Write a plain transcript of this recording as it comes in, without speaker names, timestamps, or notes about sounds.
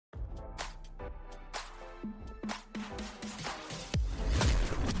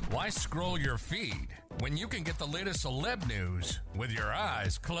Why scroll your feed when you can get the latest celeb news with your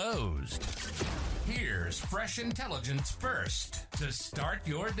eyes closed? Here's fresh intelligence first to start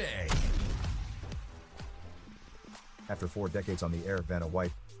your day. After 4 decades on the air, Vanna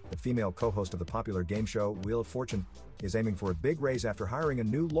White, the female co-host of the popular game show Wheel of Fortune, is aiming for a big raise after hiring a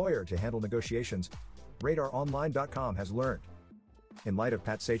new lawyer to handle negotiations, RadarOnline.com has learned. In light of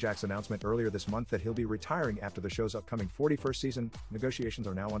Pat Sajak's announcement earlier this month that he'll be retiring after the show's upcoming 41st season, negotiations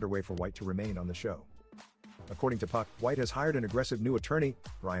are now underway for White to remain on the show. According to Puck, White has hired an aggressive new attorney,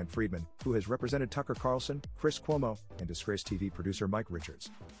 Brian Friedman, who has represented Tucker Carlson, Chris Cuomo, and disgraced TV producer Mike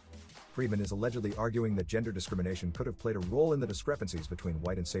Richards. Friedman is allegedly arguing that gender discrimination could have played a role in the discrepancies between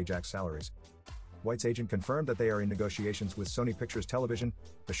White and Sajak's salaries. White's agent confirmed that they are in negotiations with Sony Pictures Television,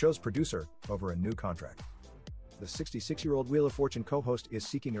 the show's producer, over a new contract. The 66-year-old Wheel of Fortune co-host is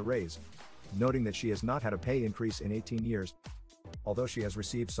seeking a raise, noting that she has not had a pay increase in 18 years. Although she has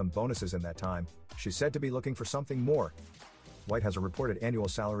received some bonuses in that time, she's said to be looking for something more. White has a reported annual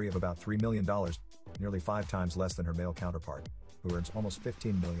salary of about $3 million, nearly 5 times less than her male counterpart, who earns almost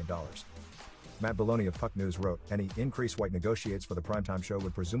 $15 million. Matt Belloni of Puck News wrote, any increase White negotiates for the primetime show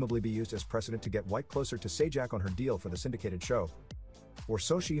would presumably be used as precedent to get White closer to Sajak on her deal for the syndicated show. Or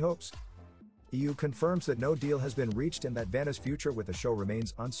so she hopes. EU confirms that no deal has been reached and that Vanna's future with the show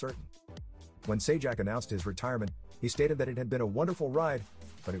remains uncertain. When Sajak announced his retirement, he stated that it had been a wonderful ride,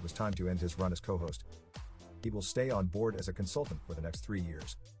 but it was time to end his run as co-host. He will stay on board as a consultant for the next 3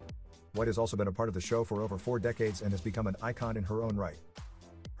 years. White has also been a part of the show for over 4 decades and has become an icon in her own right.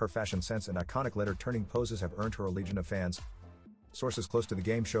 Her fashion sense and iconic letter-turning poses have earned her a legion of fans. Sources close to the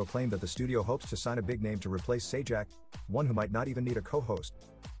game show claim that the studio hopes to sign a big name to replace Sajak, one who might not even need a co-host.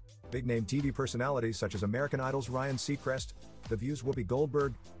 Big-name TV personalities such as American Idol's Ryan Seacrest, The View's Whoopi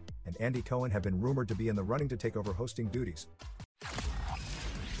Goldberg, and Andy Cohen have been rumored to be in the running to take over hosting duties.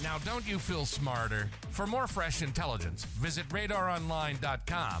 Now, don't you feel smarter? For more fresh intelligence, visit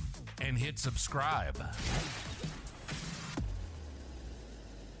RadarOnline.com and hit subscribe.